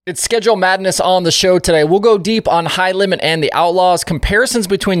It's schedule madness on the show today. We'll go deep on High Limit and the Outlaws, comparisons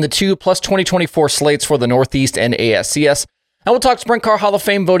between the two, plus 2024 slates for the Northeast and ASCS. And we'll talk Sprint Car Hall of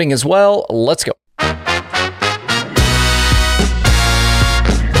Fame voting as well. Let's go.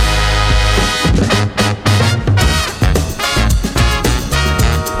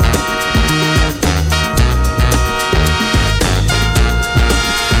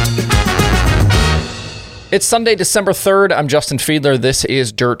 It's Sunday, December 3rd. I'm Justin Fiedler. This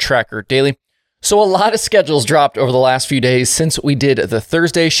is Dirt Tracker Daily. So a lot of schedules dropped over the last few days since we did the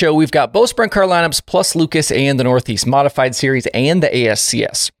Thursday show. We've got both sprint car lineups plus Lucas and the Northeast Modified Series and the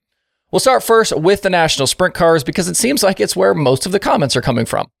ASCS. We'll start first with the National Sprint Cars because it seems like it's where most of the comments are coming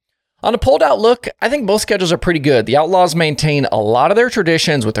from. On a pulled out look, I think both schedules are pretty good. The Outlaws maintain a lot of their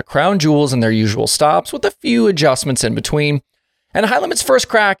traditions with the crown jewels and their usual stops with a few adjustments in between. And High Limit's first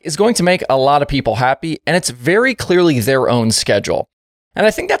crack is going to make a lot of people happy, and it's very clearly their own schedule. And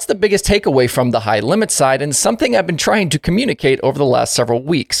I think that's the biggest takeaway from the High Limit side, and something I've been trying to communicate over the last several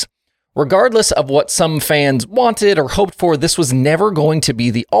weeks. Regardless of what some fans wanted or hoped for, this was never going to be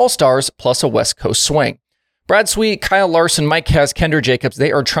the All-Stars plus a West Coast swing. Brad Sweet, Kyle Larson, Mike Hess, Kendra Jacobs,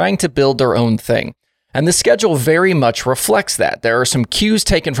 they are trying to build their own thing. And the schedule very much reflects that. There are some cues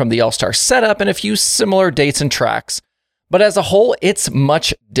taken from the All-Star setup and a few similar dates and tracks. But as a whole, it's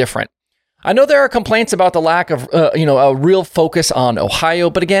much different. I know there are complaints about the lack of, a real focus on Ohio,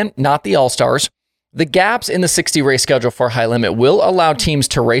 but again, not the All-Stars. The gaps in the 60 race schedule for High Limit will allow teams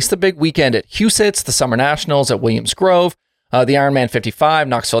to race the big weekend at Huset's, the Summer Nationals at Williams Grove, the Ironman 55,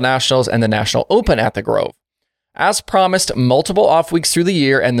 Knoxville Nationals, and the National Open at the Grove. As promised, multiple off weeks through the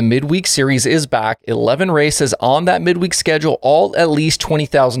year, and the midweek series is back. 11 races on that midweek schedule, all at least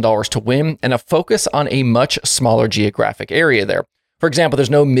 $20,000 to win, and a focus on a much smaller geographic area there. For example, there's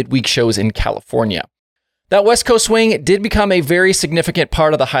no midweek shows in California. That West Coast swing did become a very significant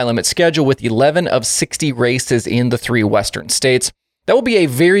part of the High Limit schedule with 11 of 60 races in the three Western states. That will be a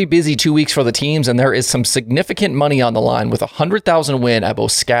very busy 2 weeks for the teams, and there is some significant money on the line with a $100,000 win at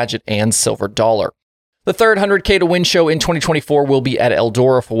both Skagit and Silver Dollar. The third 100K to win show in 2024 will be at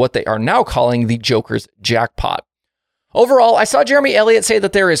Eldora for what they are now calling the Joker's Jackpot. Overall, I saw Jeremy Elliott say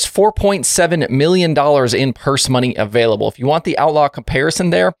that there is $4.7 million in purse money available. If you want the Outlaw comparison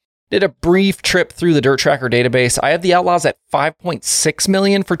there, did a brief trip through the Dirt Tracker database. I have the Outlaws at $5.6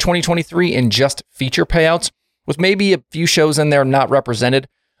 million for 2023 in just feature payouts, with maybe a few shows in there not represented.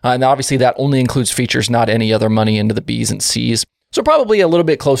 And obviously that only includes features, not any other money into the B's and C's. So probably a little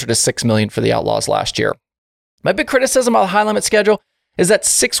bit closer to $6 million for the Outlaws last year. My big criticism of the High Limit schedule is that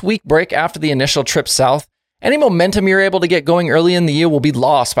 6-week break after the initial trip south. Any momentum you're able to get going early in the year will be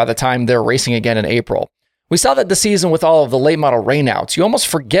lost by the time they're racing again in April. We saw that this season with all of the late model rainouts. You almost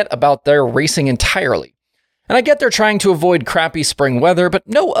forget about their racing entirely. And I get they're trying to avoid crappy spring weather, but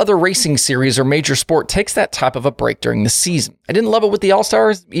no other racing series or major sport takes that type of a break during the season. I didn't love it with the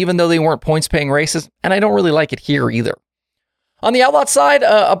All-Stars, even though they weren't points-paying races, and I don't really like it here either. On the Outlaw side,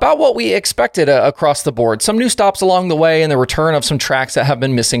 about what we expected across the board. Some new stops along the way and the return of some tracks that have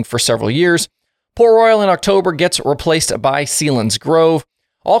been missing for several years. Port Royal in October gets replaced by Sealands Grove.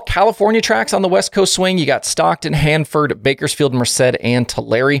 All California tracks on the West Coast swing. You got Stockton, Hanford, Bakersfield, Merced, and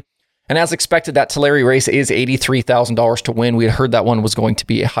Tulare. And as expected, that Tulare race is $83,000 to win. We had heard that one was going to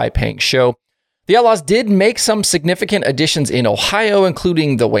be a high-paying show. The Outlaws did make some significant additions in Ohio,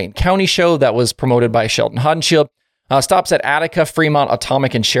 including the Wayne County show that was promoted by Sheldon Hodenshield. Stops at Attica, Fremont,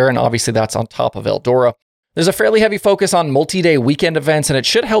 Atomic, and Sharon. Obviously, that's on top of Eldora. There's a fairly heavy focus on multi-day weekend events, and it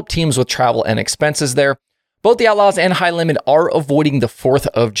should help teams with travel and expenses there. Both the Outlaws and High Limit are avoiding the 4th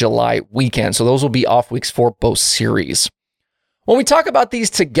of July weekend, so those will be off weeks for both series. When we talk about these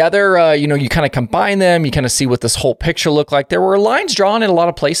together, you kind of combine them, you kind of see what this whole picture looked like. There were lines drawn in a lot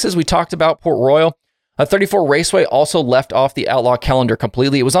of places. We talked about Port Royal. 34 Raceway also left off the Outlaw calendar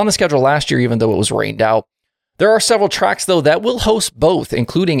completely. It was on the schedule last year, even though it was rained out. There are several tracks, though, that will host both,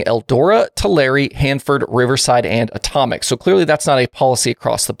 including Eldora, Tulare, Hanford, Riverside, and Atomic. So clearly that's not a policy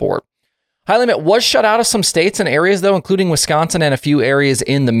across the board. High Limit was shut out of some states and areas, though, including Wisconsin and a few areas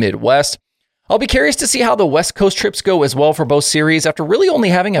in the Midwest. I'll be curious to see how the West Coast trips go as well for both series. After really only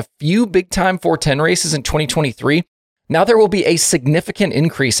having a few big-time 410 races in 2023, now there will be a significant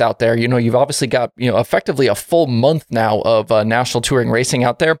increase out there. You've obviously got, effectively a full month now of national touring racing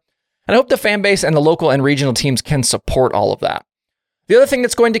out there. And I hope the fan base and the local and regional teams can support all of that. The other thing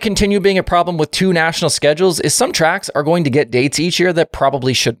that's going to continue being a problem with two national schedules is some tracks are going to get dates each year that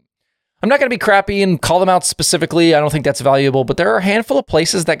probably shouldn't. I'm not going to be crappy and call them out specifically. I don't think that's valuable, but there are a handful of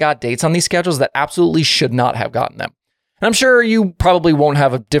places that got dates on these schedules that absolutely should not have gotten them. And I'm sure you probably won't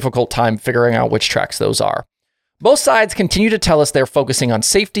have a difficult time figuring out which tracks those are. Both sides continue to tell us they're focusing on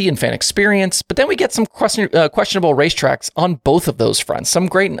safety and fan experience, but then we get some questionable racetracks on both of those fronts. Some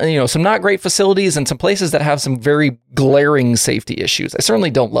great, some not great facilities and some places that have some very glaring safety issues. I certainly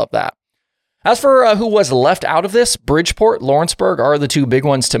don't love that. As for who was left out of this, Bridgeport, Lawrenceburg are the two big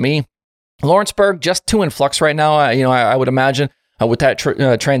ones to me. Lawrenceburg, just too in flux right now. I would imagine with that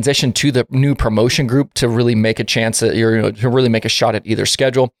transition to the new promotion group to really make a chance to really make a shot at either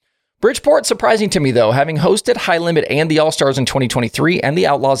schedule. Bridgeport, surprising to me though, having hosted High Limit and the All-Stars in 2023 and the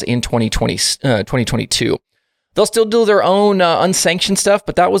Outlaws in 2022. They'll still do their own unsanctioned stuff,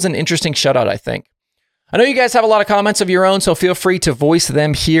 but that was an interesting shutout, I think. I know you guys have a lot of comments of your own, so feel free to voice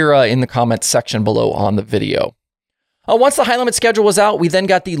them here in the comments section below on the video. Once the High Limit schedule was out, we then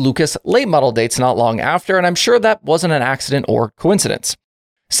got the Lucas late model dates not long after, and I'm sure that wasn't an accident or coincidence.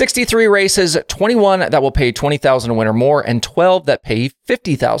 63 races, 21 that will pay $20,000 to win or more, and 12 that pay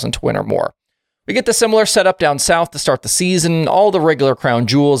 $50,000 to win or more. We get the similar setup down south to start the season, all the regular crown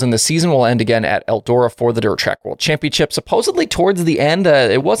jewels, and the season will end again at Eldora for the Dirt Track World Championship. Supposedly towards the end,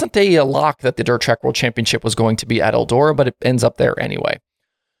 it wasn't a lock that the Dirt Track World Championship was going to be at Eldora, but it ends up there anyway.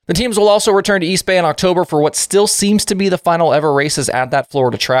 The teams will also return to East Bay in October for what still seems to be the final ever races at that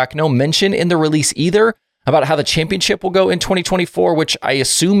Florida track. No mention in the release either about how the championship will go in 2024, which I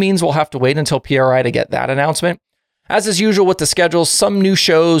assume means we'll have to wait until PRI to get that announcement. As is usual with the schedules, some new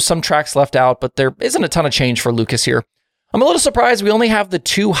shows, some tracks left out, but there isn't a ton of change for Lucas here. I'm a little surprised we only have the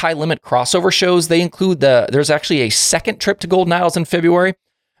 2 High Limit crossover shows. They include there's actually a second trip to Golden Isles in February,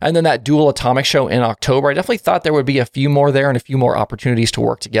 and then that dual atomic show in October. I definitely thought there would be a few more there and a few more opportunities to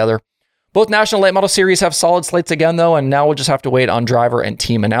work together. Both National Late Model Series have solid slates again though, and now we'll just have to wait on driver and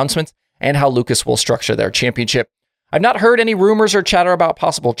team announcements and how Lucas will structure their championship. I've not heard any rumors or chatter about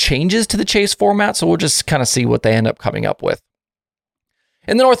possible changes to the chase format, so we'll just kind of see what they end up coming up with.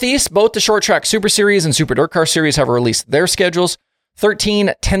 In the Northeast, both the Short Track Super Series and Super Dirt Car Series have released their schedules.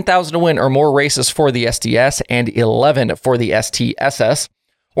 13 $10,000 to win or more races for the SDS and 11 for the STSS.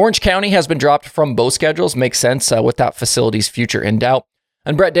 Orange County has been dropped from both schedules. Makes sense with that facility's future in doubt.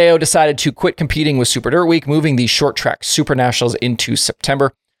 And Brett Deyo decided to quit competing with Super Dirt Week, moving the Short Track Super Nationals into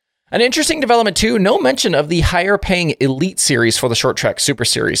September. An interesting development too, no mention of the higher paying Elite Series for the Short Track Super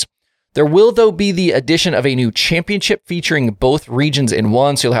Series. There will though be the addition of a new championship featuring both regions in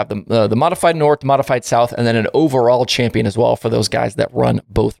one, so you'll have the Modified North, the Modified South, and then an overall champion as well for those guys that run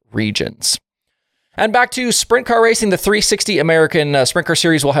both regions. And back to sprint car racing, the 360 American Sprint Car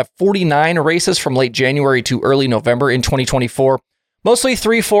Series will have 49 races from late January to early November in 2024. Mostly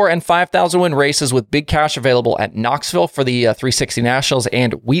 3, 4, and 5,000 win races with big cash available at Knoxville for the 360 Nationals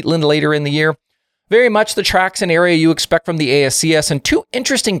and Wheatland later in the year. Very much the tracks and area you expect from the ASCS, and 2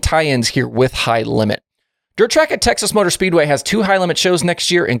 interesting tie-ins here with High Limit. Dirt Track at Texas Motor Speedway has 2 High Limit shows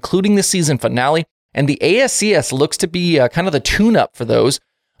next year, including the season finale, and the ASCS looks to be kind of the tune-up for those,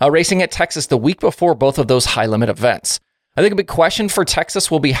 racing at Texas the week before both of those High Limit events. I think a big question for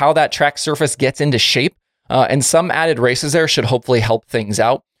Texas will be how that track surface gets into shape. And some added races there should hopefully help things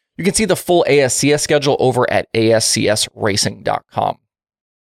out. You can see the full ASCS schedule over at ascsracing.com.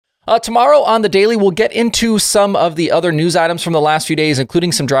 Tomorrow on the Daily, we'll get into some of the other news items from the last few days,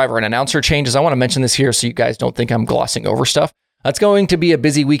 including some driver and announcer changes. I want to mention this here so you guys don't think I'm glossing over stuff. It's going to be a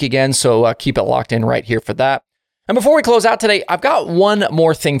busy week again, so keep it locked in right here for that. And before we close out today, I've got one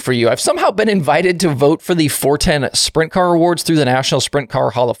more thing for you. I've somehow been invited to vote for the 410 Sprint Car Awards through the National Sprint Car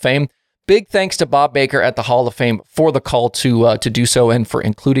Hall of Fame. Big thanks to Bob Baker at the Hall of Fame for the call to do so and for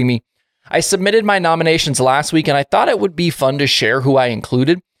including me. I submitted my nominations last week, and I thought it would be fun to share who I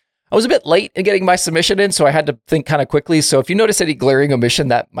included. I was a bit late in getting my submission in, so I had to think kind of quickly. So if you notice any glaring omission,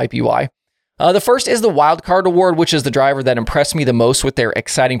 that might be why. The first is the Wild Card Award, which is the driver that impressed me the most with their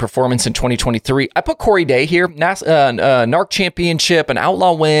exciting performance in 2023. I put Corey Day here, NARC Championship, an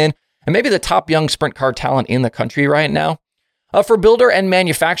Outlaw win, and maybe the top young sprint car talent in the country right now. For Builder and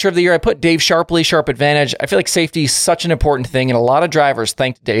Manufacturer of the Year, I put Dave Sharpley, Sharp Advantage. I feel like safety is such an important thing, and a lot of drivers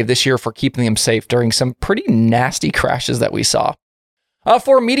thanked Dave this year for keeping them safe during some pretty nasty crashes that we saw.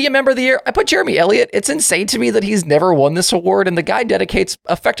 For Media Member of the Year, I put Jeremy Elliott. It's insane to me that he's never won this award, and the guy dedicates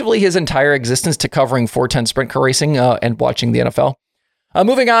effectively his entire existence to covering 410 sprint car racing and watching the NFL.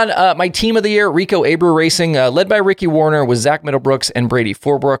 Moving on, my Team of the Year, Rico Abreu Racing, led by Ricky Warner with Zach Middlebrooks and Brady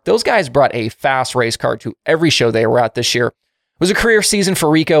Forbrook. Those guys brought a fast race car to every show they were at this year. It was a career season for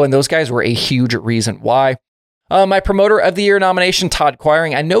Rico, and those guys were a huge reason why. My Promoter of the Year nomination, Todd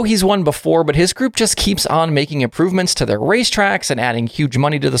Quiring. I know he's won before, but his group just keeps on making improvements to their racetracks and adding huge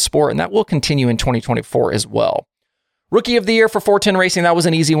money to the sport, and that will continue in 2024 as well. Rookie of the Year for 410 Racing, that was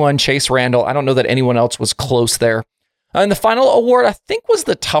an easy one, Chase Randall. I don't know that anyone else was close there. And the final award, I think, was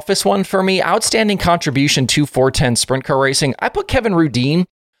the toughest one for me. Outstanding contribution to 410 sprint car racing. I put Kevin Rudeen.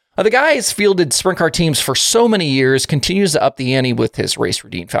 The guy has fielded sprint car teams for so many years, continues to up the ante with his Race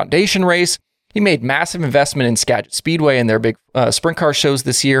Rudeen Foundation race. He made massive investment in Skagit Speedway and their big sprint car shows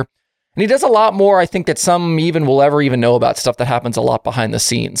this year. And he does a lot more, I think, that some even will ever even know about, stuff that happens a lot behind the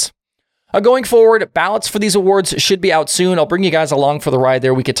scenes. Going forward, ballots for these awards should be out soon. I'll bring you guys along for the ride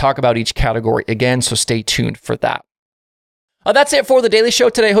there. We could talk about each category again, so stay tuned for that. That's it for the Daily Show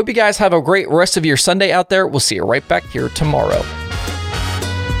today. Hope you guys have a great rest of your Sunday out there. We'll see you right back here tomorrow.